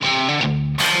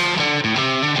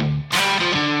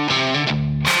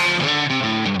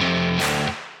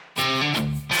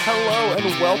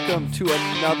welcome to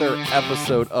another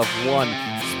episode of One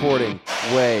Sporting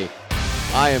Way.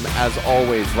 I am, as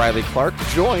always, Riley Clark,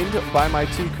 joined by my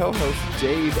two co-hosts,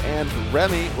 Dave and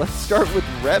Remy. Let's start with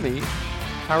Remy.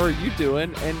 How are you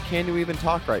doing, and can you even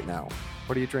talk right now?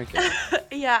 What are you drinking?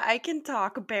 Yeah, I can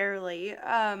talk barely.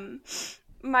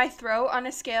 My throat on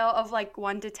a scale of like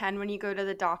 1 to 10 when you go to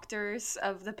the doctors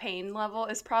of the pain level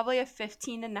is probably a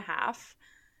 15.5.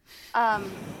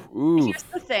 Here's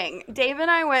the thing. Dave and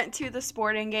I went to the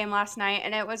sporting game last night,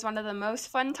 and it was one of the most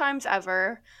fun times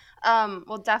ever.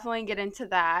 We'll definitely get into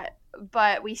that,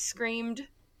 but we screamed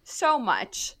so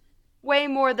much. Way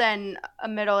more than a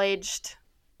middle-aged...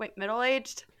 Wait,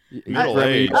 middle-aged?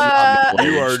 Middle-aged.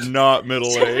 You are not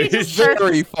middle-aged.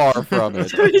 Very far from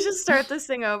it. Should we just start this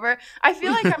thing over? I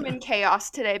feel like I'm in chaos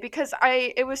today because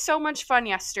it was so much fun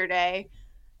yesterday,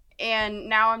 and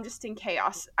now I'm just in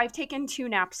chaos. I've taken 2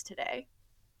 naps today.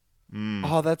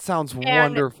 Oh, that sounds And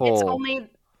wonderful. it's only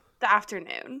the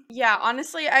afternoon. Yeah,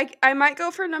 honestly, I might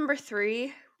go for number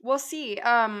 3. We'll see.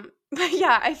 But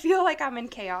yeah, I feel like I'm in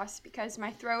chaos because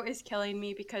my throat is killing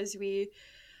me because we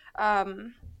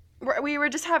were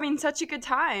just having such a good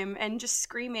time and just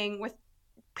screaming with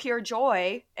pure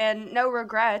joy and no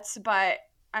regrets. But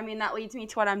I mean, that leads me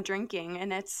to what I'm drinking,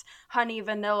 and it's honey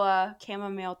vanilla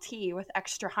chamomile tea with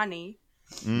extra honey.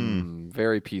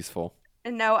 Very peaceful.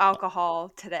 And no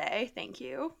alcohol today, thank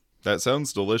you. That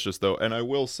sounds delicious, though. And I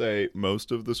will say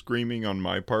most of the screaming on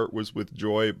my part was with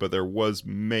joy, but there was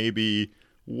maybe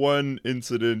one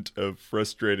incident of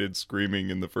frustrated screaming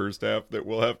in the first half that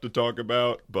we'll have to talk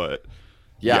about. But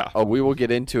yeah. Oh, we will get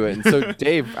into it. And so,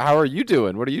 Dave, how are you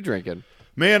doing? What are you drinking?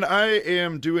 Man, I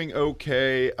am doing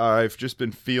okay. I've just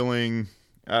been feeling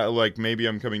like maybe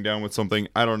I'm coming down with something.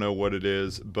 I don't know what it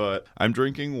is, but I'm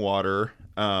drinking water.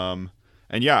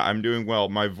 And yeah, I'm doing well.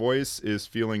 My voice is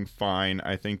feeling fine.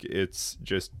 I think it's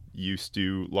just used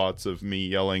to lots of me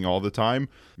yelling all the time.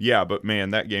 Yeah, but man,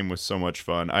 that game was so much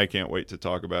fun. I can't wait to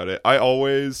talk about it. I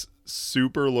always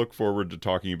super look forward to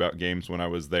talking about games when I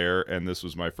was there, and this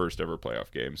was my first ever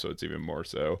playoff game, so it's even more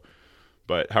so.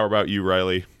 But how about you,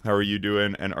 Riley? How are you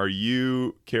doing? And are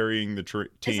you carrying the team?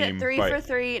 Is it 3 for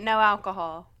 3, no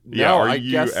alcohol? Yeah, No, are I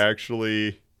you guess...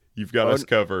 actually... You've got us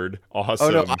covered. Awesome.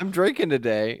 Oh, no, I'm drinking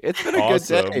today. It's been a good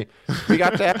day. We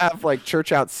got to have like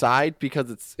church outside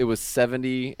because it was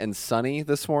 70 and sunny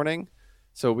this morning.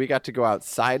 So we got to go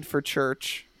outside for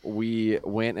church. We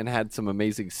went and had some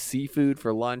amazing seafood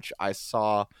for lunch. I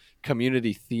saw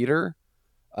community theater.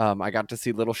 I got to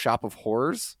see Little Shop of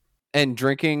Horrors and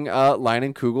drinking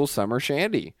Leinenkugel Summer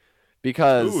Shandy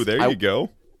because ooh, there you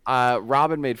go.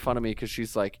 Robin made fun of me because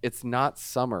she's like, it's not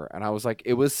summer. And I was like,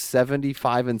 it was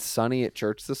 75 and sunny at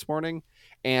church this morning.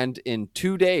 And in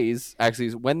 2 days,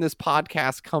 actually, when this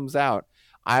podcast comes out,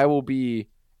 I will be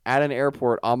at an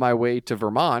airport on my way to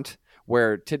Vermont,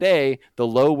 where today the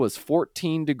low was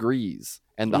 14 degrees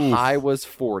and the high was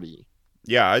 40.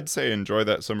 Yeah, I'd say enjoy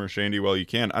that summer shandy while you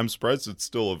can. I'm surprised it's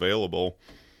still available.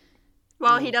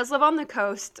 Well, he does live on the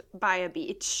coast by a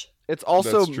beach. It's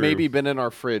also maybe been in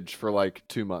our fridge for like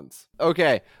 2 months.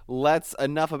 Okay,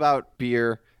 enough about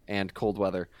beer and cold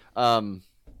weather. And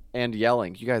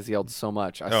yelling. You guys yelled so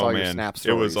much. I saw your snap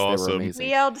stories. It was awesome. They were amazing.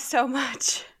 We yelled so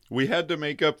much. We had to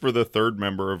make up for the third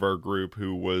member of our group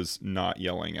who was not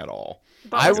yelling at all.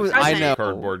 I know.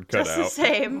 Cardboard cutout. Just the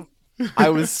same. I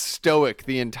was stoic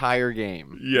the entire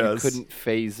game. Yes. You couldn't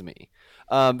faze me.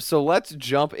 So let's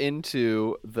jump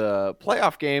into the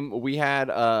playoff game we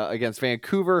had against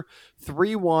Vancouver,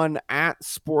 3-1 at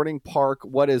Sporting Park,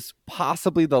 what is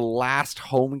possibly the last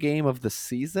home game of the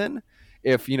season,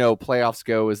 if, playoffs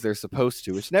go as they're supposed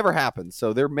to, which never happens.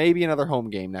 So there may be another home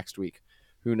game next week.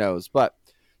 Who knows? But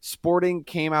Sporting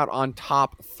came out on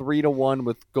top 3-1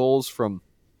 with goals from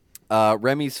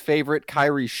Remy's favorite,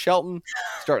 Kyrie Shelton,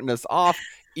 starting us off.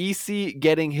 EC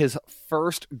getting his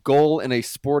first goal in a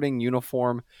Sporting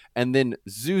uniform, and then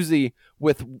Zuzi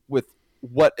with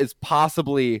what is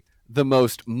possibly the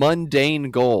most mundane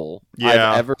goal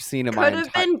I've ever seen in my entire...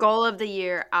 Could have been goal of the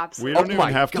year, absolutely. We don't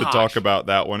even have to talk about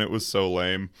that one. It was so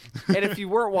lame. And if you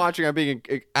weren't watching, I'm being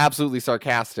absolutely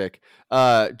sarcastic.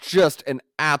 Just an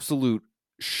absolute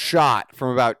shot from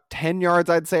about 10 yards,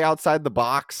 I'd say, outside the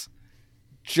box.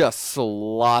 Just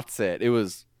slots it.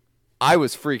 I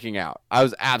was freaking out. I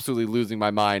was absolutely losing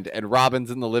my mind. And Robin's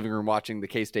in the living room watching the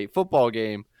K-State football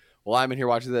game while I'm in here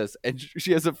watching this. And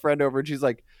she has a friend over and she's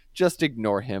like, just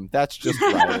ignore him. That's just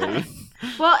Riley.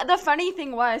 Well, the funny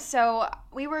thing was, so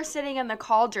we were sitting in the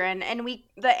cauldron and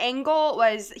the angle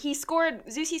was,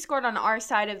 Zusi scored on our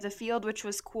side of the field, which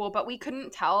was cool, but we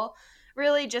couldn't tell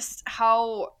really just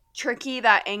how tricky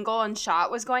that angle and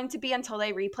shot was going to be until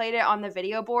they replayed it on the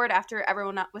video board after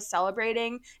everyone was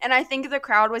celebrating. And I think the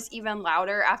crowd was even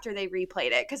louder after they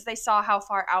replayed it because they saw how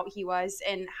far out he was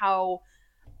and how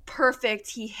perfect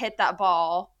he hit that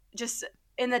ball just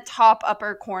in the top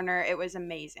upper corner. It was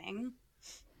amazing.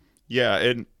 Yeah,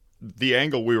 and the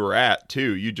angle we were at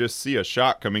too, you just see a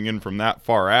shot coming in from that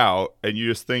far out and you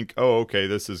just think, oh, okay,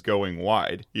 this is going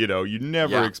wide. You know, you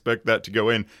never expect that to go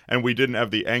in, and we didn't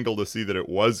have the angle to see that it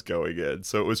was going in.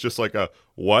 So it was just like a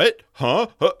what? Huh?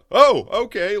 Oh,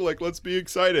 okay, like let's be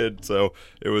excited. So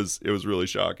it was really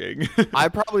shocking. I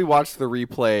probably watched the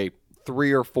replay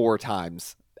 3 or 4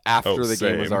 times after the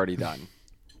game was already done.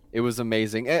 It was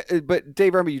amazing. But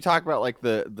Dave, remember you talk about like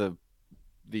the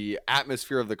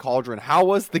atmosphere of the Cauldron. How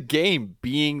was the game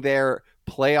being there,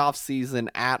 playoff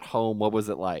season at home? What was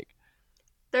it like?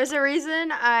 There's a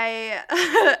reason I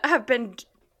have been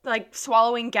like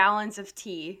swallowing gallons of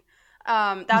tea.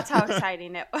 That's how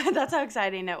exciting it. That's how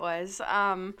exciting it was.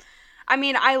 I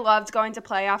mean, I loved going to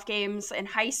playoff games in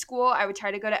high school. I would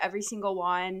try to go to every single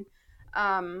one.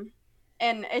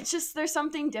 And it's just, there's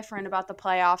something different about the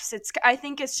playoffs. I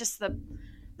think it's just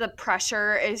the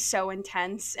pressure is so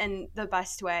intense in the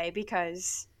best way,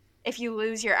 because if you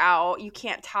lose, you're out. You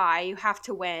can't tie. You have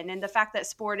to win. And the fact that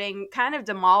Sporting kind of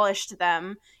demolished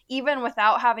them, even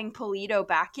without having Pulido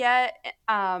back yet,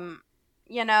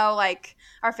 you know, like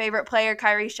our favorite player,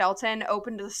 Kyrie Shelton,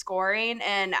 opened the scoring.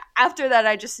 And after that,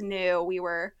 I just knew we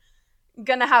were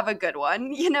gonna have a good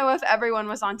one. You know, if everyone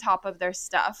was on top of their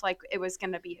stuff, like it was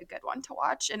gonna be a good one to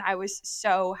watch. And I was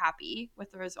so happy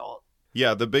with the result.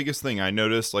 Yeah, the biggest thing I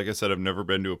noticed, like I said, I've never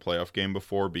been to a playoff game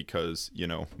before because, you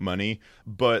know, money.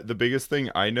 But the biggest thing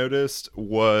I noticed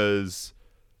was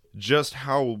just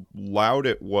how loud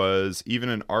it was, even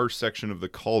in our section of the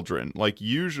Cauldron. Like,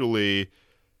 usually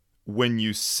when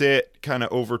you sit kind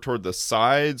of over toward the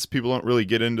sides, people don't really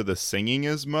get into the singing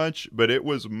as much, but it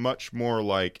was much more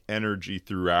like energy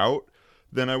throughout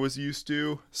than I was used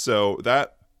to. So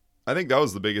I think that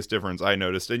was the biggest difference I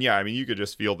noticed. And yeah, I mean, you could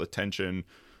just feel the tension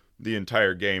the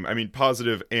entire game. I mean,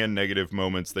 positive and negative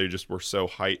moments, they just were so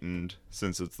heightened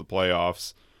since it's the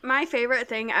playoffs. My favorite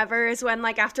thing ever is when,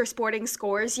 like, after Sporting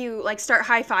scores, you like start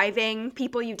high-fiving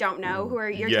people you don't know who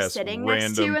you're just sitting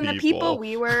next to, and the people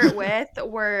we were with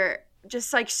were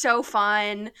just like so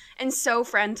fun and so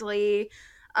friendly.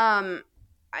 And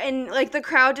like the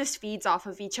crowd just feeds off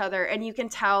of each other, and you can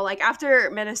tell, like,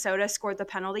 after Minnesota scored the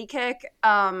penalty kick,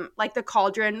 like the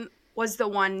Cauldron was the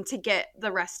one to get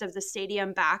the rest of the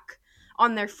stadium back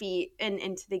on their feet and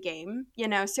into the game, you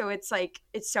know? So it's like,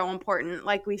 it's so important.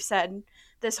 Like we've said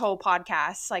this whole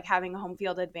podcast, like having a home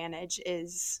field advantage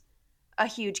is a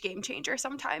huge game changer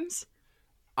sometimes.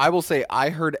 I will say I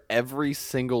heard every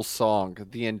single song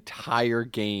the entire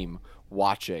game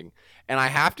watching. And I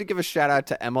have to give a shout out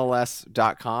to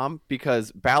MLS.com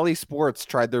because Bally Sports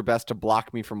tried their best to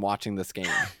block me from watching this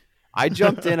game. I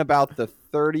jumped in about the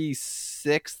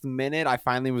 36th minute. I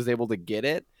finally was able to get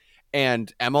it.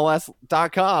 And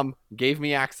MLS.com gave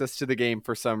me access to the game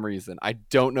for some reason. I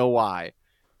don't know why.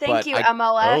 Thank you,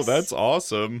 MLS. Oh, that's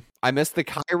awesome. I missed the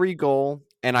Kyrie goal,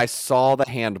 and I saw the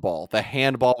handball. The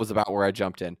handball was about where I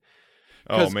jumped in.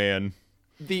 Oh, man.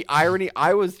 The irony,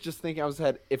 I was just thinking,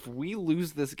 if we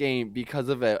lose this game because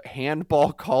of a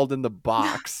handball called in the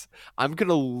box, I'm going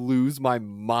to lose my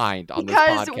mind on this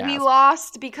podcast. Because we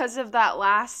lost because of that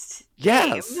last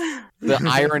game. The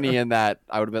irony in that,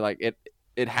 I would have been like,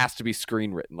 it has to be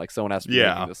screen written. Like someone has to be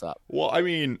making this up. Well, I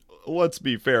mean, let's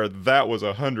be fair. That was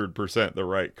 100% the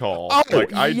right call. Oh,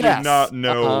 like, I did not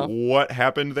know what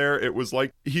happened there. It was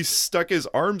like he stuck his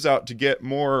arms out to get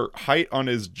more height on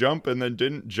his jump and then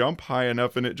didn't jump high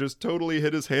enough, and it just totally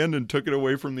hit his hand and took it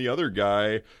away from the other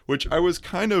guy, which I was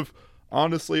kind of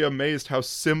honestly amazed how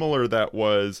similar that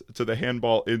was to the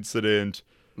handball incident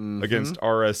against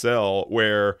RSL,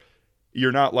 where you're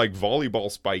not like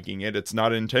volleyball spiking it. It's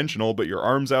not intentional, but your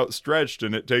arm's outstretched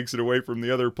and it takes it away from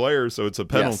the other player, so it's a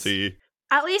penalty. Yes.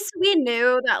 At least we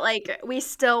knew that, like, we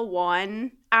still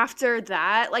won after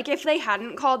that. Like, if they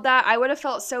hadn't called that, I would have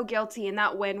felt so guilty, and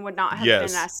that win would not have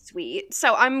been as sweet.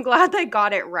 So I'm glad they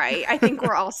got it right. I think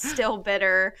we're all still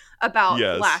bitter about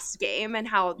last game and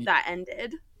how that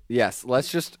ended. Yes, let's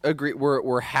just agree.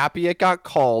 We're happy it got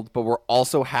called, but we're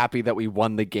also happy that we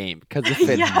won the game. Because if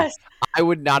it, I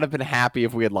would not have been happy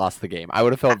if we had lost the game. I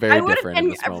would have felt very different. I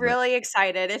would have been really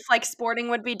excited if like Sporting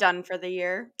would be done for the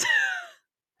year.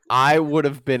 I would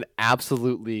have been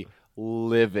absolutely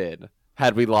livid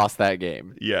had we lost that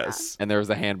game. Yes. And there was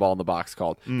a handball in the box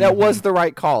called. That was the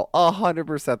right call.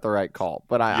 100% the right call.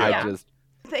 But I just...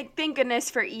 Thank goodness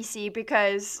for EC,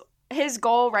 because his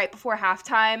goal right before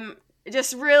halftime It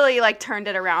just really like turned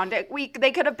it around.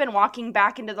 They could have been walking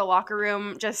back into the locker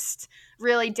room just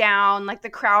really down. Like the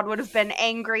crowd would have been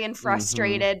angry and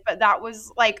frustrated, but that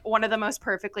was like one of the most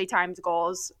perfectly timed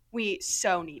goals. We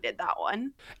so needed that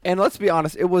one. And let's be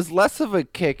honest, it was less of a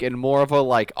kick and more of a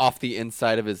like off the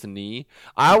inside of his knee.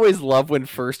 I always love when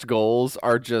first goals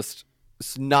are just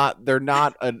they're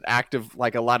not an act of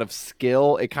like a lot of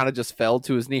skill. It kind of just fell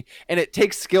to his knee, and it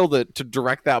takes skill to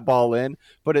direct that ball in,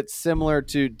 but it's similar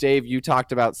to Dave, you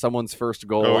talked about someone's first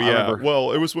goal. Oh yeah,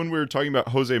 well, it was when we were talking about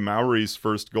Jose Mauri's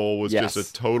first goal was just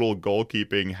a total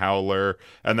goalkeeping howler,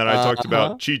 and then I talked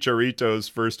about Chicharito's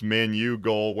first Man U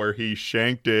goal where he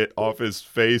shanked it off his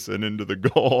face and into the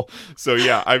goal. So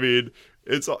yeah, I mean,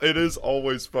 it is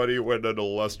always funny when an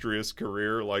illustrious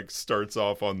career like starts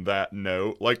off on that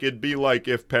note. Like it'd be like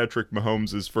if Patrick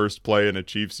Mahomes' first play in a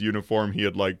Chiefs uniform, he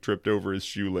had like tripped over his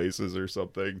shoelaces or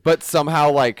something, but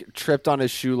somehow like tripped on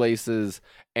his shoelaces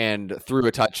and threw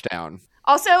a touchdown.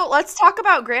 Also, let's talk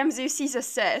about Graham Zusi's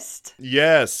assist.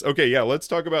 Yes. Okay, yeah, let's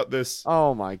talk about this.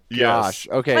 Oh my gosh.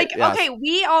 Yes. Okay. Okay,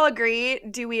 we all agree.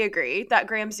 Do we agree that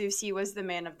Graham Zusi was the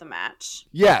man of the match?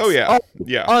 Yes. Oh yeah.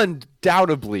 Yeah.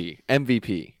 Undoubtedly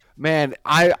MVP. Man,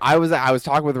 I was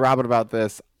talking with Robin about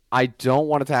this. I don't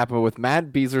want it to happen, but with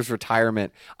Matt Beasley's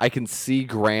retirement, I can see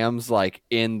Graham's like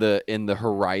in the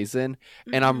horizon,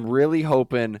 and I'm really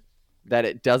hoping that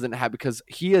it doesn't happen, because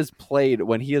he has played,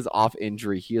 when he is off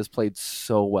injury, he has played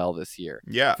so well this year.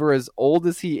 Yeah. For as old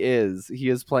as he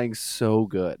is playing so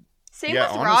good. Same with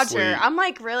honestly, Roger. I'm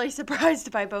like really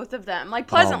surprised by both of them. Like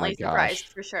pleasantly surprised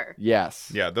for sure.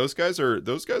 Yes. Yeah, those guys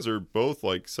are both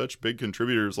like such big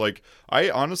contributors. Like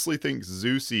I honestly think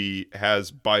Zusi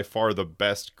has by far the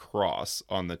best cross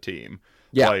on the team.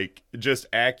 Yeah. Like just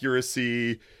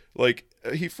accuracy, like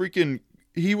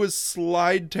he was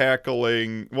slide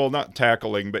tackling, well, not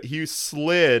tackling, but he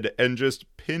slid and just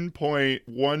pinpoint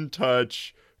one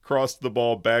touch, crossed the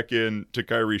ball back in to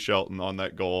Kyrie Shelton on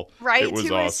that goal. Right, it was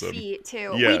to awesome. His feet,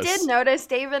 too. Yes. We did notice,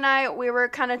 Dave and I, we were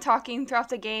kind of talking throughout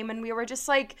the game, and we were just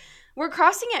like, we're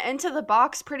crossing it into the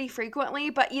box pretty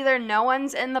frequently, but either no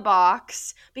one's in the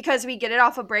box because we get it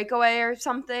off a breakaway or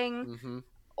something,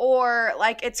 or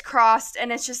like it's crossed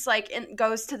and it's just like it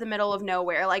goes to the middle of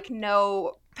nowhere, like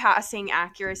no passing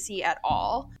accuracy at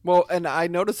all. Well, and I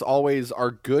notice always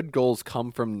our good goals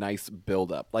come from nice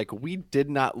buildup. Like we did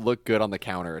not look good on the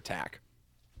counter attack.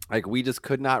 Like we just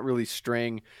could not really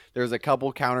string. There's a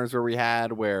couple counters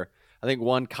where I think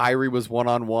one, Kyrie was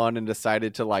one-on-one and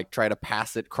decided to like try to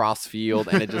pass it cross field,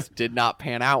 and it just did not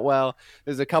pan out well.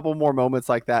 There's a couple more moments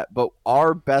like that, but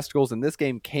our best goals in this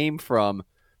game came from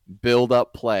build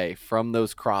up play, from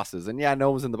those crosses. And yeah, no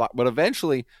one was in the box, but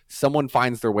eventually someone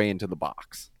finds their way into the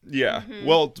box. Yeah.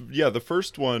 Well, yeah, the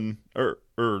first one or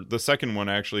the second one,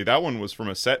 actually, that one was from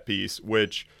a set piece,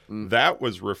 which that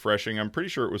was refreshing. I'm pretty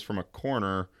sure it was from a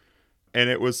corner. And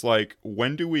it was like,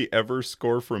 when do we ever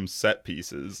score from set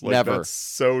pieces? Like, Never. That's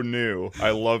so new.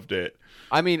 I loved it.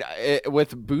 I mean,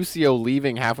 with Busio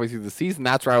leaving halfway through the season,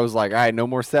 that's where I was like, all right, no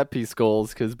more set piece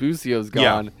goals because Busio's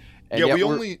gone. Yeah, and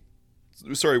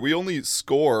we only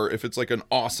score if it's like an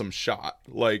awesome shot.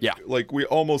 Like we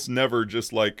almost never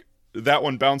just like, that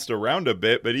one bounced around a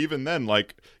bit, but even then,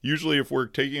 like usually if we're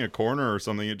taking a corner or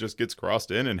something, it just gets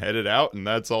crossed in and headed out, and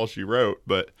that's all she wrote.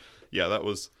 But yeah, that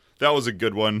was a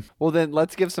good one. Well, then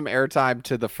let's give some airtime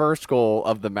to the first goal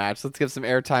of the match. Let's give some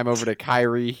airtime over to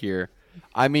Kyrie here.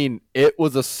 I mean, it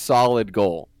was a solid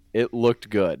goal. It looked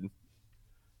good.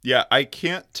 Yeah, I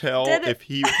can't tell if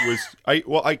he was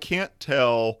I can't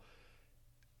tell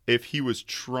if he was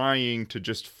trying to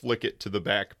just flick it to the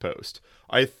back post.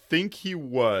 I think he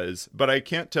was, but I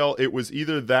can't tell. It was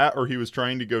either that or he was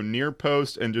trying to go near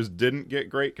post and just didn't get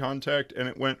great contact and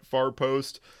it went far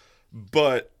post.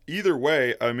 But either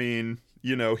way, I mean,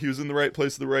 you know, he was in the right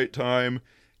place at the right time.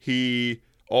 He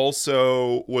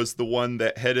also was the one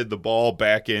that headed the ball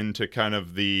back into kind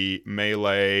of the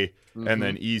melee and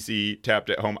then easy tapped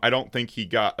it home. I don't think he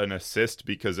got an assist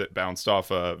because it bounced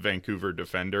off a Vancouver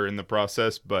defender in the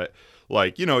process, but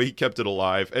like, you know, he kept it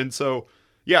alive. And so,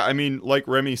 yeah, I mean, like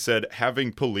Remy said,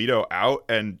 having Pulido out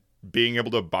and being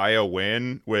able to buy a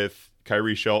win with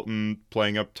Kyrie Shelton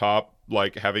playing up top,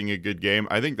 like having a good game,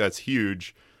 I think that's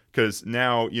huge. Because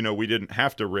now, you know, we didn't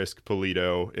have to risk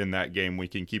Pulido in that game. We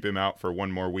can keep him out for one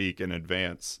more week in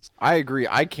advance. I agree.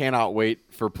 I cannot wait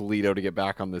for Pulido to get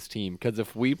back on this team. Because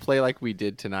if we play like we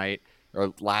did tonight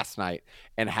or last night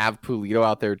and have Pulido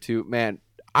out there too, man,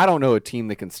 I don't know a team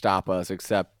that can stop us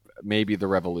except maybe the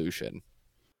Revolution.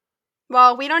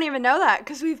 Well, we don't even know that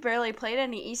because we've barely played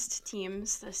any East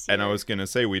teams this year. And I was going to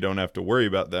say, we don't have to worry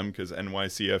about them because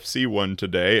NYCFC won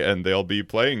today, and they'll be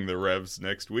playing the Revs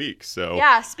next week. So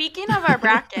yeah, speaking of our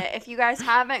bracket, if you guys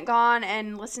haven't gone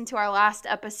and listened to our last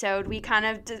episode, we kind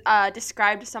of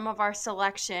described some of our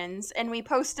selections, and we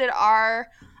posted our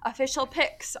official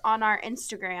picks on our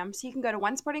Instagram. So you can go to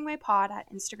OneSportingWayPod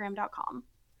at Instagram.com.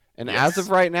 And as of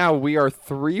right now, we are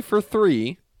 3 for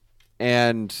 3.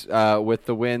 And with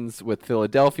the wins, with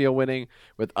Philadelphia winning,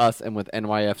 with us, and with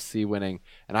NYFC winning.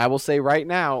 And I will say right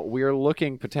now, we are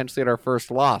looking potentially at our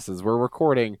first loss as we're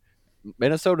recording.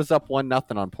 Minnesota's up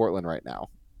 1-0 on Portland right now.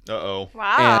 Uh-oh.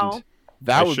 Wow. And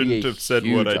that would shouldn't be a have said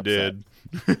huge what I upset.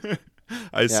 did.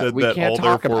 I said we that can't all their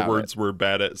talk about forwards were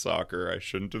bad at soccer. I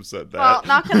shouldn't have said that. Well,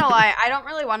 not going to lie, I don't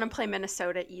really want to play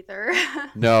Minnesota either.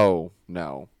 No.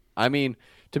 I mean,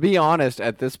 to be honest,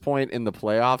 at this point in the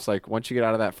playoffs, like once you get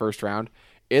out of that first round,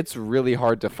 it's really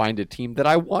hard to find a team that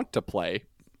I want to play.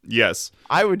 Yes.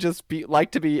 I would just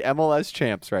like to be MLS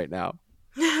champs right now.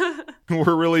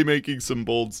 We're really making some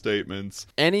bold statements.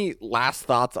 Any last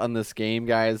thoughts on this game,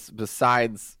 guys,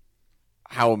 besides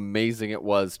how amazing it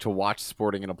was to watch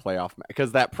Sporting in a playoff match?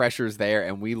 Because that pressure's there,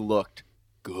 and we looked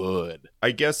good.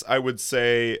 I guess I would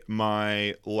say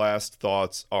my last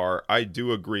thoughts are, I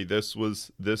do agree this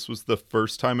was the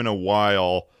first time in a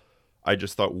while I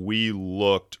just thought we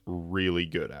looked really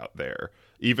good out there.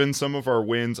 Even some of our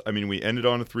wins, I mean, we ended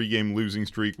on a 3-game losing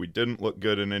streak. We didn't look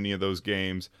good in any of those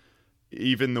games.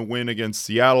 Even the win against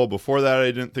Seattle, before that,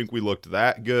 I didn't think we looked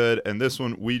that good. And this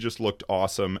one, we just looked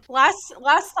awesome. Last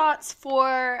thoughts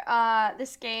for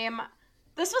this game.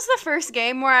 This was the first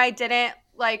game where I didn't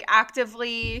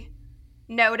actively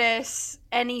notice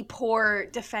any poor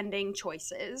defending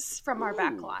choices from our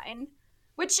back line,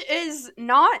 which is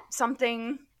not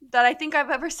something that I think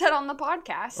I've ever said on the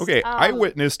podcast. Okay, I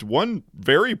witnessed one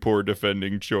very poor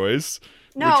defending choice.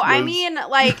 No, I mean,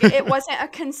 it wasn't a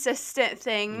consistent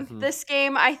thing. Mm-hmm. This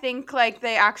game, I think,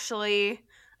 they actually,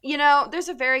 there's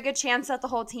a very good chance that the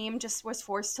whole team just was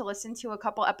forced to listen to a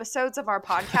couple episodes of our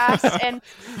podcast. And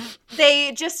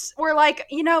they just were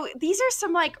these are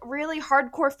some, really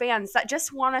hardcore fans that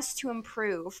just want us to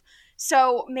improve.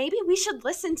 So maybe we should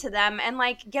listen to them and,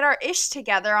 get our ish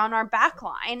together on our back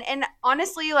line. And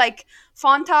honestly,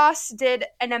 Fontas did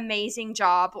an amazing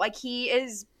job. He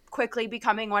is quickly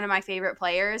becoming one of my favorite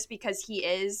players because he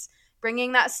is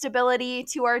bringing that stability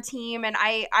to our team, and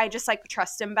I just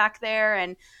trust him back there.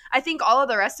 And I think all of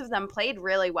the rest of them played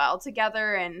really well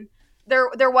together, and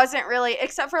there wasn't really,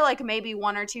 except for maybe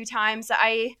one or two times that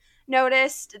I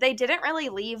noticed, they didn't really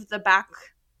leave the back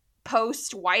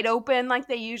post wide open like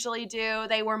they usually do.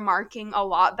 They were marking a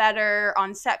lot better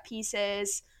on set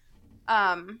pieces.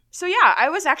 So yeah, I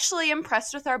was actually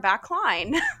impressed with our back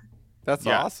line. That's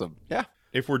awesome. Yeah.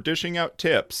 If we're dishing out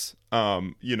tips,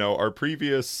 our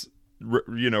previous,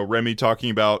 Remy talking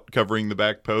about covering the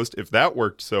back post, if that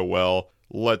worked so well,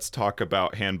 let's talk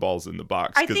about handballs in the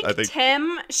box. I think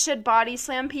Tim should body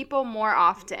slam people more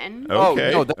often.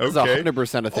 Okay, no, that's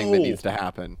 100% a thing that needs to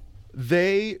happen.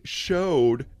 They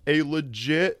showed a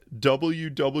legit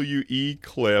WWE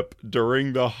clip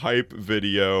during the hype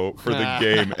video for the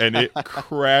game, and it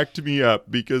cracked me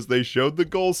up because they showed the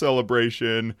goal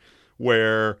celebration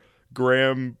where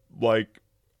Graham,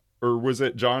 or was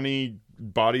it Johnny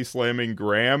body slamming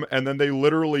Graham? And then they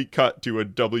literally cut to a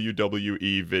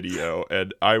WWE video,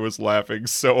 and I was laughing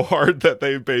so hard that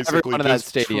they basically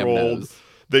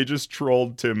They just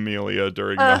trolled Tim Melia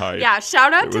during the hype. Yeah,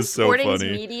 shout out to Sporting's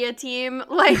media team.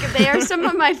 They are some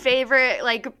of my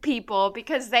favorite people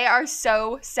because they are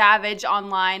so savage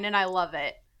online, and I love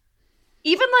it.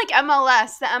 Even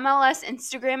MLS, the MLS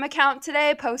Instagram account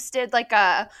today posted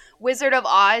a Wizard of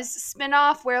Oz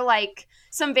spinoff where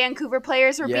some Vancouver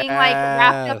players were being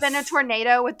wrapped up in a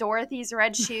tornado with Dorothy's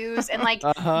red shoes, and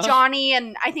Johnny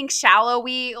and I think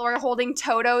Shallowy were holding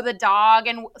Toto the dog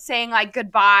and saying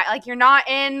goodbye, you're not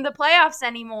in the playoffs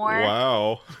anymore.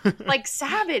 Wow.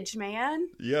 Savage, man.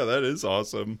 Yeah, that is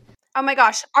awesome. Oh my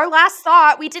gosh. Our last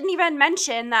thought, we didn't even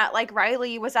mention that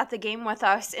Riley was at the game with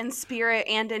us in spirit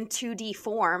and in 2D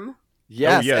form.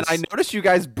 Yes, and I noticed you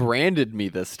guys branded me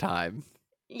this time.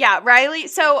 Yeah, Riley.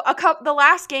 So the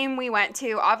last game we went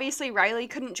to, obviously Riley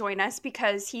couldn't join us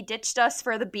because he ditched us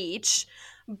for the beach,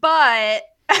 but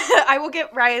I will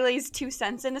get Riley's 2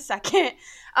 cents in a second.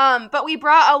 But we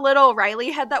brought a little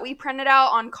Riley head that we printed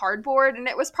out on cardboard, and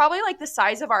it was probably the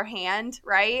size of our hand,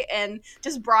 right? And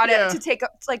just brought it to take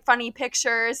funny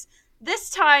pictures. This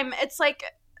time it's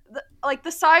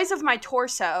the size of my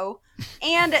torso,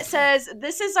 and it says,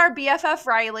 "This is our BFF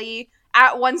Riley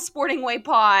at One Sporting Way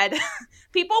Pod."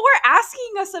 People were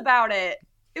asking us about it.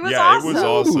 It was yeah, awesome. it was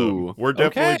awesome. Ooh, We're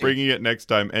definitely okay. bringing it next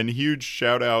time. And huge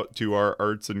shout out to our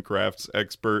arts and crafts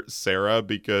expert Sarah,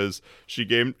 because she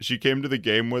came to the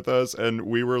game with us, and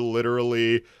we were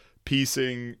literally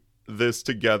piecing this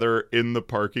together in the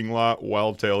parking lot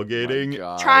while tailgating.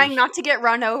 Trying not to get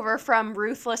run over from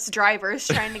ruthless drivers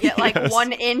trying to get like Yes.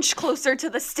 1 inch closer to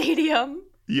the stadium.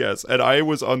 Yes, and I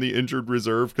was on the injured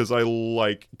reserve because I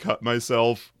like cut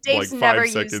myself Dave's like never 5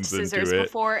 used seconds scissors into it.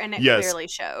 before, and it Yes. clearly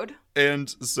showed. And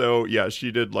so yeah,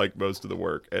 she did like most of the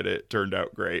work, and it turned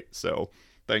out great. So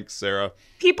thanks, Sarah.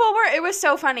 It was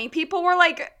so funny. People were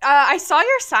like, I saw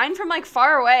your sign from like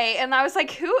far away, and I was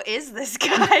like, who is this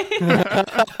guy?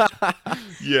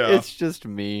 Yeah. It's just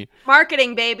me.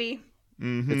 Marketing, baby.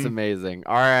 Mhm. It's amazing.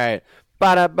 All right.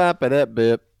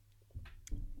 Ba-da-ba-ba-da-bip.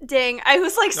 Dang, I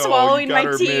was like Oh, swallowing you got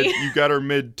my her tea. you got her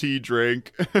mid tea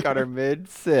drink. Got our mid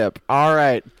sip. All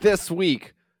right. This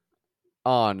week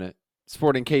on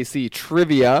Sporting KC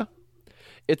Trivia,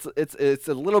 it's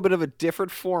a little bit of a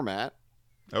different format.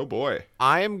 Oh boy.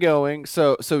 I am going.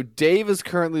 So Dave is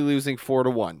currently losing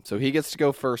 4-1. So he gets to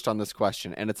go first on this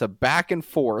question, and it's a back and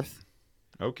forth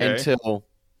Okay. until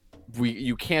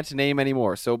you can't name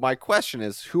anymore. So my question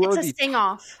is, who It's are a the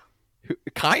sing-off.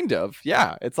 kind of,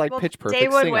 yeah, it's like Well, Pitch Perfect.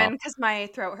 Dave would sing-off. win because my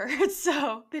throat hurts,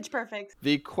 so pitch perfect.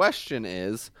 The question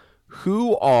is,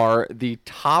 who are the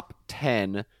top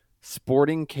 10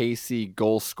 Sporting KC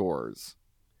goal scorers?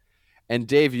 And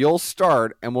Dave, you'll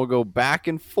start, and we'll go back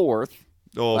and forth,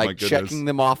 Oh my like goodness. checking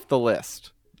them off the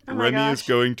list. Oh my Remy is gosh.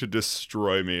 going to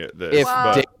destroy me at this. If, Wow.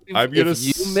 but Dave, I'm gonna if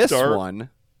you miss start. one,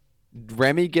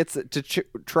 Remy gets it to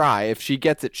try. If she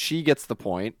gets it, she gets the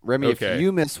point. Remy, Okay. if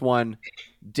you miss one,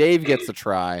 Dave gets a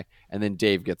try, and then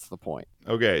Dave gets the point.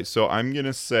 Okay, so I'm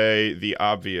gonna say the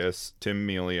obvious, Tim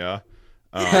Melia.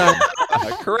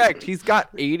 Correct. He's got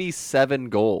 87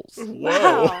 goals.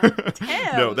 Whoa. Wow,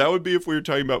 Tim. No, that would be if we were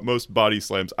talking about most body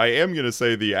slams. I am going to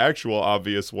say the actual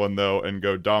obvious one, though, and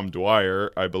go Dom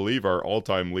Dwyer, I believe our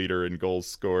all-time leader in goals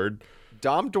scored.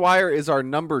 Dom Dwyer is our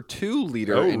number 2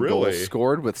 leader Oh, in really? goals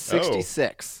scored with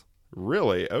 66.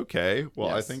 Really? Okay. Well,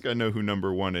 I Yes. think I know who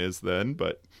number 1 is then,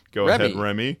 but go Remy. ahead,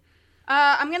 Remy.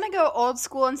 I'm going to go old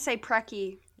school and say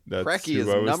Preki. That's Preki who is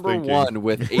I was number thinking. 1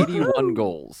 with 81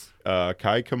 goals.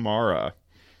 Kai Kamara.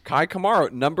 Kai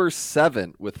Kamara, number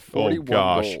 7 with 41 Oh,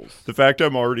 gosh. goals. The fact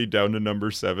I'm already down to number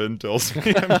 7 tells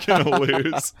me I'm going to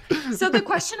lose. So the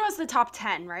question was the top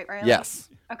 10, right? Riley? Yes.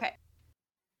 Okay.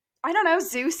 I don't know,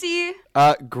 Zeusy?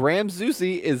 Graham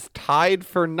Zusi is tied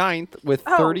for 9th with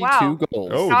Oh, 32 wow.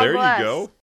 goals. Oh, God there bless. you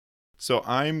go. So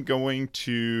I'm going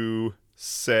to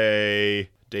say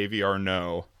Davy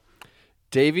Arnaud.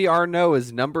 Davy Arnaud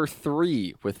is number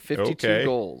 3 with 52 Okay.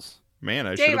 goals. Man,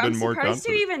 I should Dave, have I'm been more surprised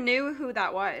you confident. even knew who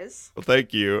that was. Well,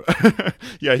 thank you.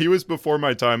 Yeah, he was before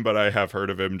my time, but I have heard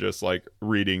of him just like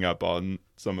reading up on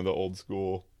some of the old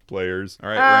school players. All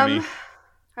right, Remy.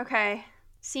 Okay.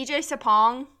 CJ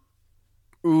Sapong.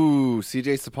 Ooh,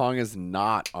 CJ Sapong is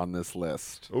not on this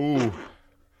list. Ooh.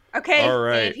 Okay, All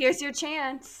right. Dave, here's your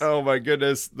chance. Oh my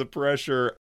goodness, the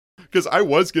pressure. Because I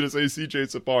was going to say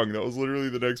CJ Sapong. That was literally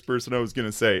the next person I was going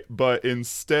to say. But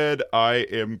instead, I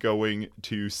am going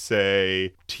to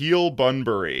say Teal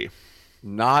Bunbury.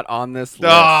 Not on this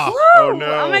list. Ah! Woo! Oh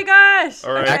no. Oh my gosh!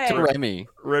 All right. Back to Okay. Remy.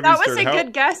 Remy's That was turn. a How-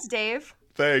 good guess, Dave.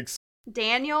 Thanks.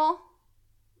 Daniel.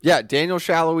 Yeah, Daniel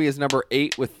Shallowy is number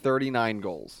 8 with 39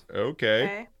 goals. Okay.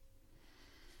 Okay.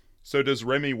 So does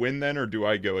Remy win then, or do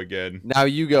I go again? Now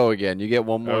you go again. You get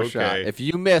one more Okay. shot. If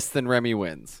you miss, then Remy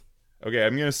wins. Okay,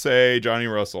 I'm going to say Johnny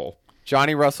Russell.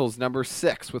 Johnny Russell's number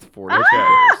 6 with 40 Okay.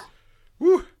 goals.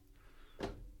 Woo.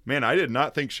 Man, I did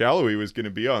not think Shallowy was going to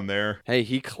be on there. Hey,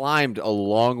 he climbed a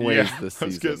long ways this I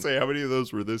was going season. to say, how many of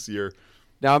those were this year?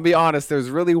 Now, I'll be honest, there's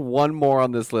really one more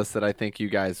on this list that I think you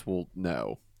guys will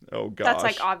know. Oh, gosh. That's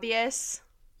like obvious.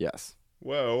 Yes.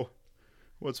 Whoa.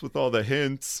 What's with all the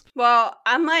hints? Well,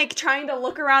 I'm like trying to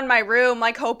look around my room,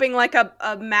 like hoping like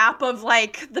a map of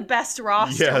like the best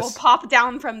roster Yes. will pop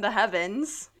down from the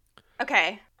heavens.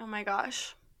 Okay. Oh my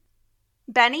gosh.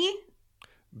 Benny?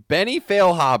 Benny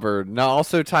Failhaber,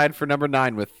 also tied for number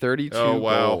 9 with 32 Oh,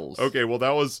 wow. goals. Okay, well,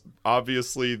 that was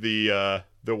obviously the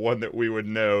one that we would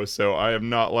know, so I am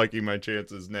not liking my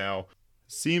chances now.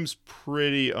 Seems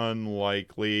pretty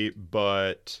unlikely,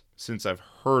 but since I've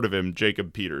heard of him,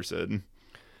 Jacob Peterson.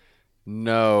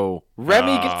 No.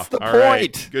 Remy gets the all point.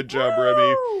 right. Good job, Remy.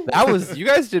 Woo! That was, you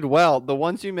guys did well. The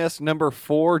ones you missed, number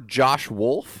 4, Josh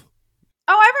Wolf.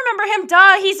 Oh, I remember him.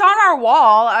 Duh, he's on our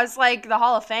wall. I was like the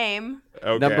Hall of Fame.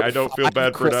 Okay, Number I don't feel 5,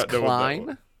 bad for Chris not knowing that Klein.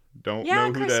 one. Don't Yeah, know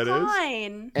who Chris that is.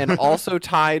 Klein. And also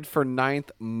tied for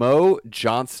 9th, Mo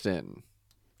Johnston.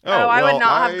 Oh, I would well,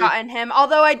 not have gotten him.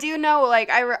 Although I do know, like,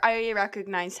 I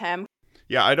recognize him.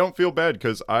 Yeah, I don't feel bad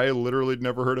because I literally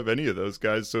never heard of any of those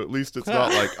guys. So at least it's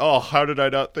not like, oh, how did I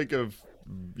not think of,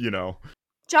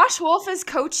 Josh Wolf is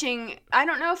coaching. I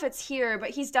don't know if it's here, but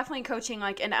he's definitely coaching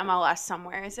like in MLS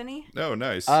somewhere, isn't he? Oh,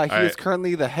 nice. He is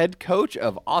currently the head coach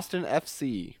of Austin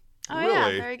FC. Oh, Really? yeah,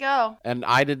 there you go. And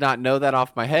I did not know that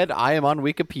off my head. I am on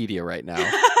Wikipedia right now.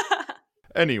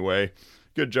 Anyway,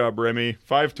 good job, Remy.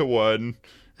 5-1.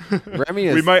 Remy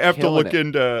is we might have to killing look it.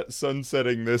 into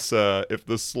sunsetting this if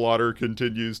the slaughter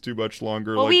continues too much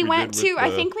longer. Well, like we did went with to, I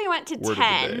the think we went to word of the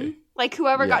day. 10. Like,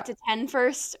 whoever Yeah. got to 10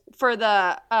 first for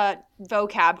the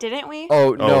vocab, didn't we?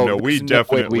 Oh, no, we there's no way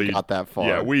definitely we got that far.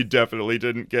 Yeah, we definitely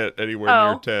didn't get anywhere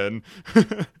Oh. near 10. We'll I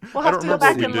have don't to go remember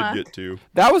back what and we look. did get to.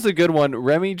 That was a good one.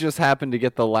 Remy just happened to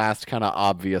get the last kind of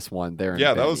obvious one there.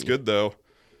 Yeah, that was good though.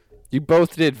 You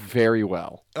both did very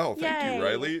well. Oh, thank Yay. you,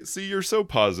 Riley. See, you're so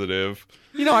positive.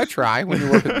 You know, I try. When you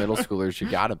work with middle schoolers, you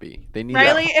gotta be. They need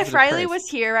Riley, that if Riley positive praise. was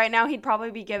here right now, he'd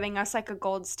probably be giving us like a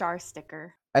gold star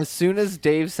sticker. As soon as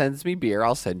Dave sends me beer,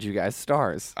 I'll send you guys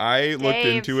stars. I looked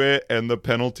Dave. into it, and the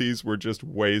penalties were just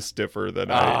way stiffer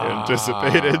than I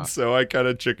anticipated, so I kind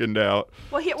of chickened out.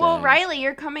 Well, Dang. Riley,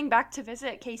 you're coming back to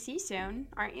visit KC soon,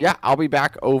 aren't you? Yeah, I'll be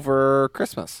back over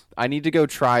Christmas. I need to go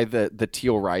try the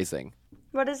Teal Rising.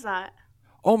 What is that?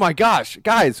 Oh my gosh,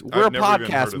 guys, we're a I've never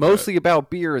even heard podcast of mostly about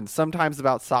beer and sometimes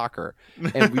about soccer.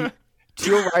 And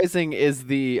Teal Rising is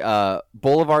the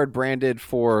Boulevard branded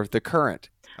for the Current.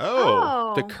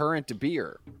 Oh, The Current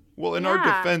beer. well, in our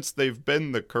Yeah. defense, they've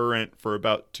been the Current for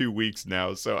about 2 weeks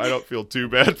now, so I don't feel too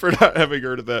bad for not having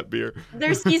heard of that beer.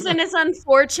 Their season is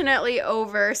unfortunately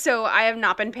over, so I have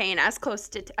not been paying as close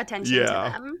attention to Yeah.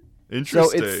 them.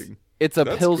 Interesting. So it's a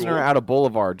That's Pilsner cool. out of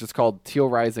Boulevard, just called Teal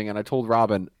Rising. And I told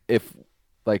Robin, if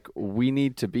we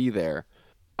need to be there,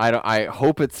 I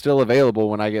hope it's still available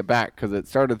when I get back because it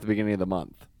started at the beginning of the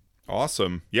month.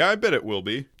 Awesome. Yeah, I bet it will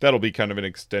be. That'll be kind of an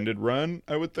extended run,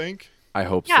 I would think. I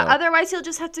hope Yeah, so. otherwise he'll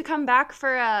just have to come back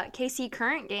for a KC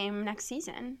Current game next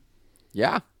season.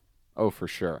 Yeah. Oh, for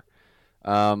sure.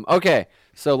 Okay,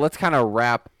 so let's kind of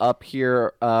wrap up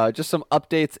here. Just some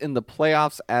updates in the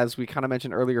playoffs. As we kind of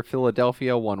mentioned earlier,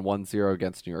 Philadelphia won 1-0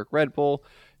 against New York Red Bull.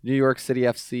 New York City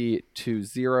FC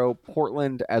 2-0.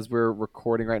 Portland, as we're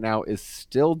recording right now, is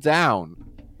still down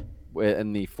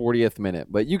in the 40th minute.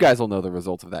 But you guys will know the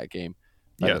result of that game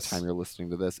by Yes. the time you're listening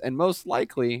to this. And most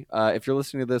likely, if you're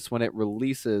listening to this when it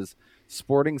releases,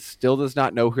 Sporting still does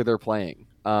not know who they're playing.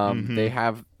 Mhm. They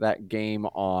have that game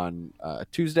on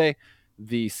Tuesday,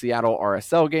 the Seattle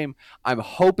RSL game. I'm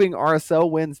hoping RSL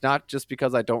wins, not just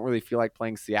because I don't really feel like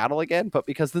playing Seattle again, but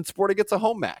because then Sporting gets a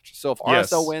home match. So if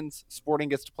Yes. RSL wins, Sporting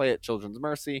gets to play at Children's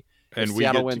Mercy. And if we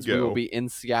Seattle get wins, to we go. will be in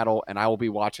Seattle, and I will be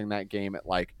watching that game at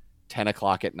like 10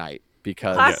 o'clock at night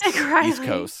because Classic Riley. East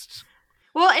Coast.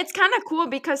 Well, it's kind of cool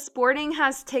because Sporting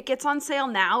has tickets on sale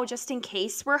now just in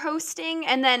case we're hosting.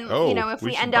 And then, Oh, if we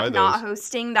we should end buy up not those.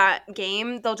 hosting that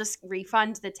game, they'll just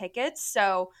refund the tickets.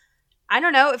 So I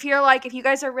don't know. If you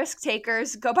guys are risk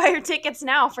takers, go buy your tickets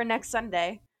now for next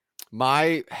Sunday.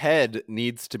 My head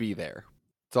needs to be there.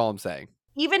 That's all I'm saying.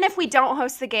 Even if we don't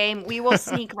host the game, we will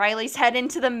sneak Riley's head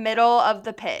into the middle of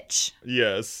the pitch.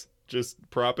 Yes. Just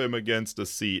prop him against a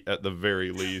seat at the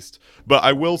very least. But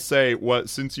I will say,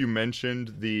 since you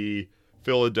mentioned the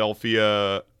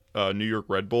Philadelphia New York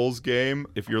Red Bulls game,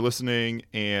 if you're listening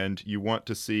and you want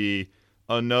to see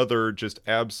another just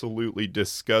absolutely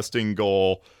disgusting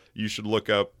goal, you should look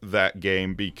up that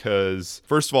game because,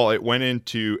 first of all, it went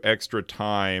into extra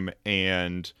time,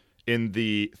 and in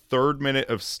the 3rd minute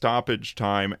of stoppage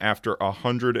time after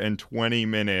 120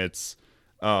 minutes,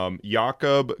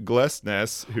 Jakob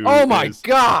Glesnes, who Oh my is-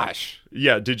 gosh!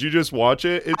 yeah, did you just watch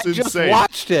it? It's I insane. just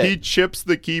watched it. He chips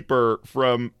the keeper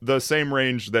from the same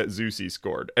range that Zusi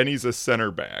scored, and he's a center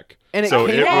back. And it so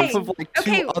came it off was, of like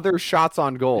two Okay. other shots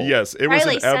on goal. yes, it was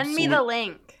Riley, an send me the absolute-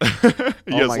 link. yes,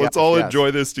 my let's gosh, all yes. enjoy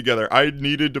this together. I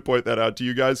needed to point that out to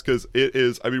you guys because it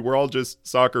is. I mean, we're all just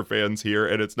soccer fans here,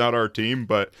 and it's not our team,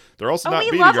 but they're also not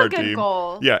we beating love our a good team.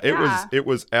 goal. Yeah, it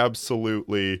was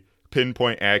absolutely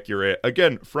pinpoint accurate.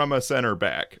 Again, from a center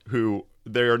back who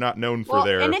they are not known for Well,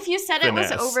 their. and if you said finesse.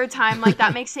 it was overtime, like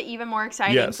that makes it even more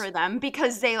exciting Yes. for them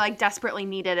because they like desperately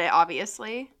needed it,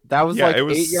 obviously. That was Yeah, like it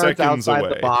was 8 yards seconds outside away.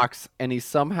 the box, and he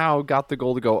somehow got the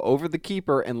goal to go over the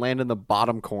keeper and land in the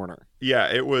bottom corner. Yeah,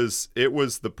 it was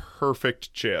the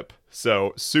perfect chip.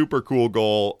 So super cool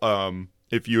goal.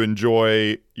 If you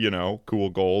enjoy, cool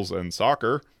goals and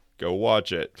soccer, go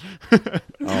watch it.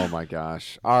 Oh my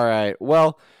gosh! All right,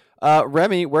 well,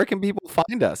 Remy, where can people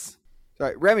find us?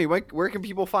 Sorry, Remy, where can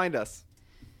people find us?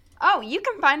 Oh, you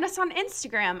can find us on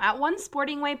Instagram at One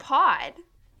Sporting Way Pod.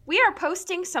 We are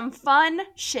posting some fun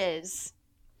shiz.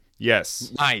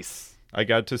 Yes. Nice. I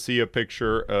got to see a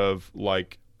picture of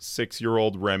like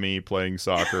 6-year-old Remy playing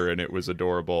soccer, and it was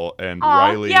adorable. And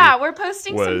Riley, yeah, we're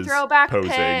posting some was throwback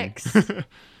posing. pics.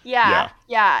 Yeah.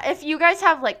 If you guys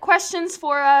have like questions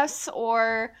for us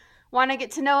or want to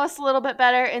get to know us a little bit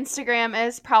better, Instagram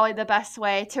is probably the best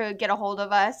way to get a hold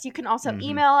of us. You can also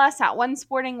email us at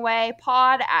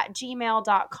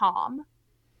onesportingwaypod@gmail.com.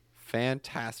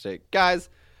 Fantastic. Guys,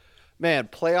 man,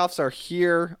 playoffs are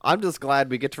here. I'm just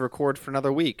glad we get to record for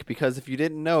another week because if you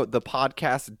didn't know, the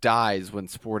podcast dies when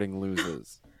Sporting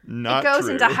loses. Not it goes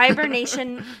true. into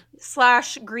hibernation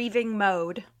 / grieving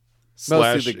mode.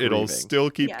 Slash, Mostly the it'll grieving. still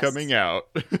keep Yes. coming out.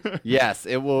 Yes,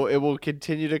 it will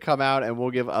continue to come out, and we'll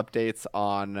give updates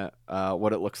on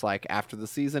what it looks like after the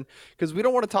season because we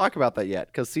don't want to talk about that yet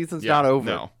because season's not over.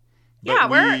 No. Yeah,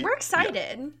 But we're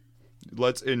excited.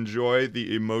 Let's enjoy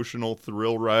the emotional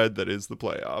thrill ride that is the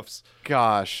playoffs.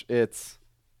 Gosh,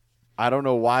 I don't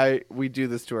know why we do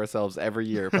this to ourselves every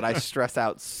year, but I stress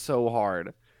out so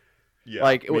hard. Yeah,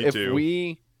 Like me if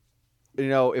too.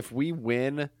 if we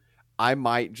win, I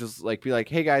might just like be like,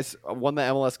 "Hey guys, I won the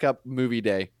MLS Cup movie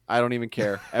day. I don't even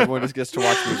care. Everyone just gets to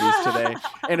watch movies today."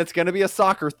 And it's going to be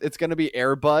it's going to be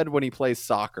Air Bud when he plays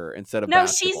soccer instead of No,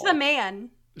 basketball. She's the Man.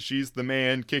 She's the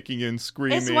Man kicking and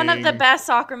screaming. It's one of the best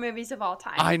soccer movies of all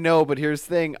time. I know, but here's the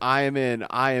thing. I am in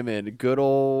good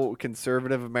old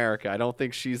conservative America. I don't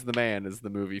think She's the Man is the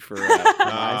movie for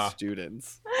my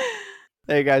students.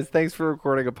 Hey guys, thanks for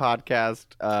recording a podcast.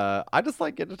 I just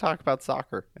like getting to talk about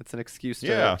soccer. It's an excuse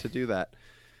to do that.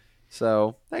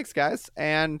 So thanks guys,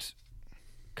 and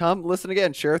come listen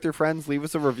again. Share with your friends. Leave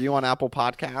us a review on Apple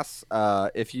Podcasts.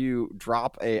 If you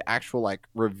drop a actual like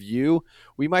review,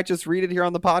 we might just read it here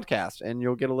on the podcast, and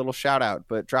you'll get a little shout out.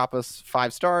 But drop us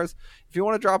 5 stars. If you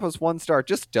want to drop us 1 star,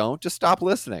 just don't. Just stop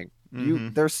listening.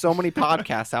 There's so many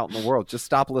podcasts out in the world. Just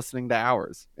stop listening to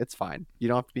ours. It's fine. You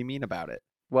don't have to be mean about it.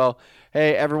 Well,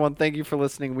 hey, everyone, thank you for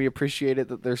listening. We appreciate it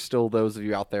that there's still those of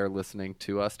you out there listening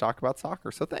to us talk about soccer.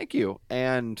 So thank you.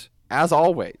 And as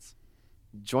always,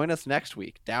 join us next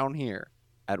week down here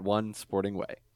at One Sporting Way.